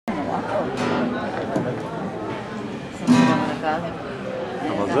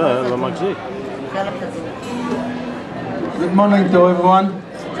אבל זה לא מחזיק. Good morning to everyone.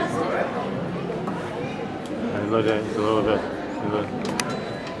 אני לא יודע, זה לא עובד.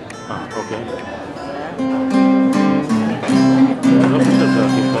 אוקיי. לא חושב שזה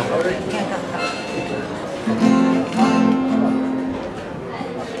הכי טוב.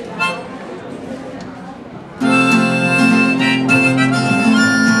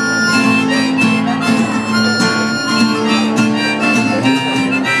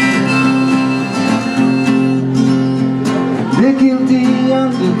 The guilty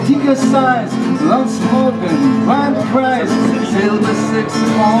and the ticker size, unspoken, white Christ, silver six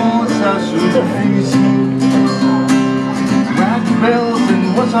horns, I should refuse you. Black bells and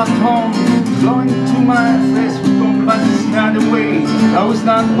what's our tongue, blowing to my face, we're going by this kind of way. I was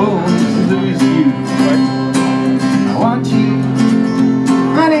not born to lose you. I want you,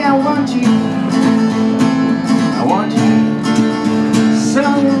 honey, I want you. I want you so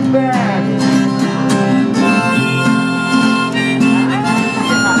bad.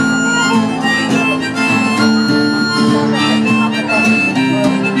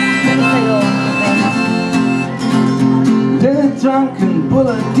 Drunken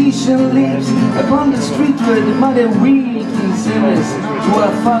politician lives upon the street where the mother weeds and sinners who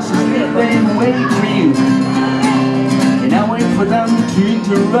are fast asleep and wait for you. And I wait for them to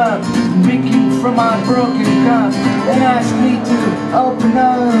interrupt, drinking from my broken cup, and ask me to open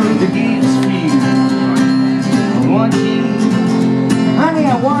up the gates for you. I want you, honey,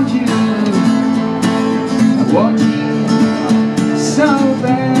 I want you. I want you so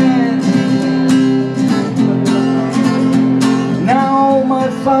bad.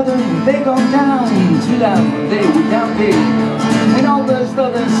 Father, they go down to them, they without pay. And all those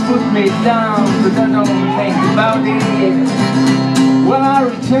others put me down, but I don't think about it. Well, I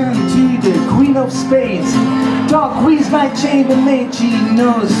return to the Queen of Spades, talk with my chambermaid, she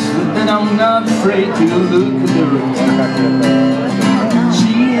knows that I'm not afraid to look at her.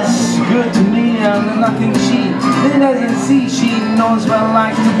 She is good to me and nothing she doesn't see. She knows what I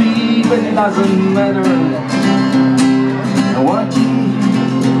like to be, but it doesn't matter. I want you,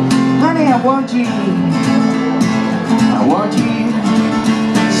 honey, I want you. I want you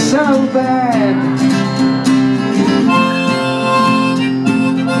so bad.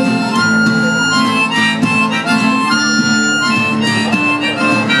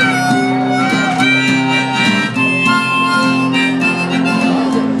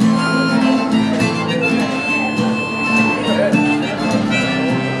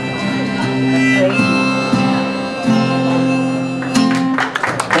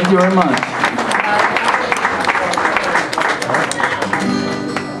 Thank you very much.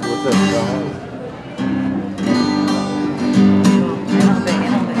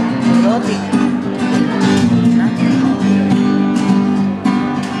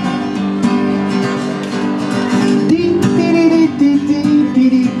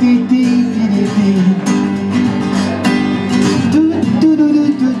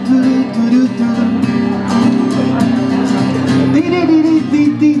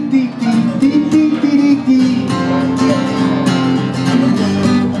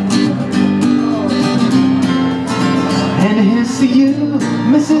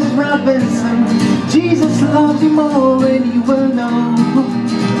 Mrs. Robinson, Jesus loves you more and you will know.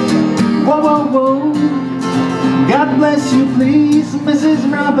 Whoa, whoa, whoa. God bless you, please,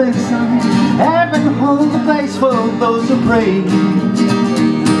 Mrs. Robinson. Heaven holds a place for those who pray.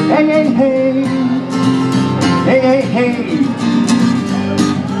 Hey, hey, hey. Hey, hey, hey.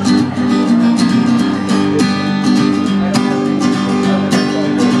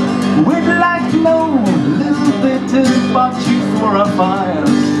 We'd like to know a little bit about you for our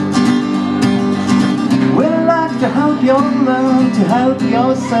fires. We'd like to help you learn to help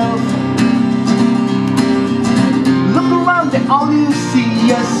yourself. Look around and all you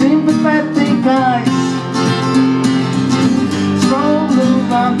see are sympathetic eyes. Stroll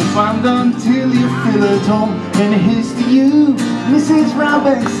around the front until you feel at home. And here's to you, Mrs.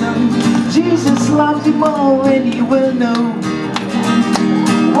 Robinson. Jesus loves you more and you will know.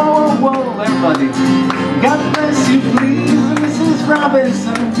 Whoa, whoa, whoa, everybody. God bless you, please, Mrs.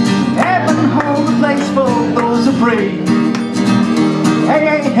 Robinson. Heaven hold a place for those who pray. Hey,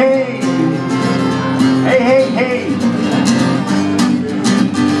 hey, hey. Hey, hey, hey.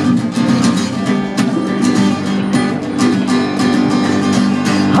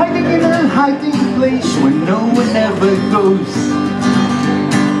 Hiding in a hiding place where no one ever goes.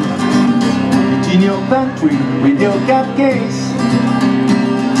 In your pantry with your cupcakes.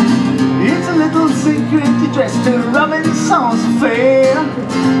 It's a little secret to dress the Robinson's affair.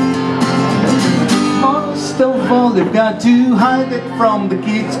 Most of all they've got to hide it from the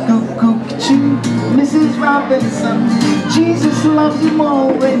kids. Cuckoo-choo, Mrs. Robinson, Jesus loves you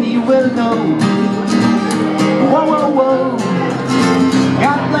more than you will know. Whoa, whoa, whoa,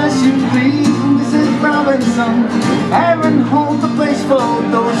 God bless you please, Mrs. Robinson. Heaven holds a place for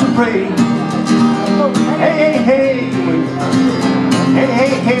those who pray. Hey, hey, hey, hey,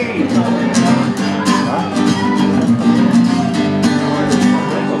 hey, hey.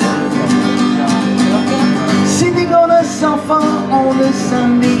 Sitting on a sofa on a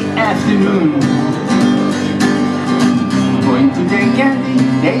Sunday afternoon, going to take candy,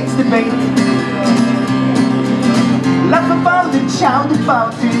 dates debate, laugh about it, shout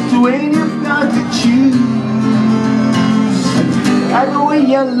about it, when you've got to choose. Every way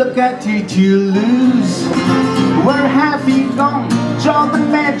you look at it, you lose. Where have you gone, John the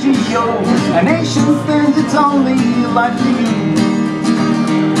Maggio? A nation stands its only life to you.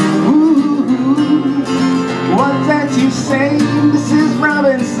 What's that you say, Mrs.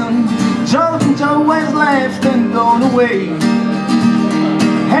 Robinson? Jonathan Joe has left and gone away.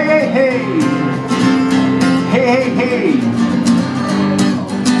 Hey, hey, hey, hey, hey, hey.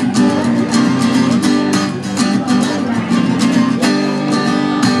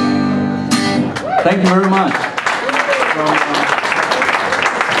 Thank you very much.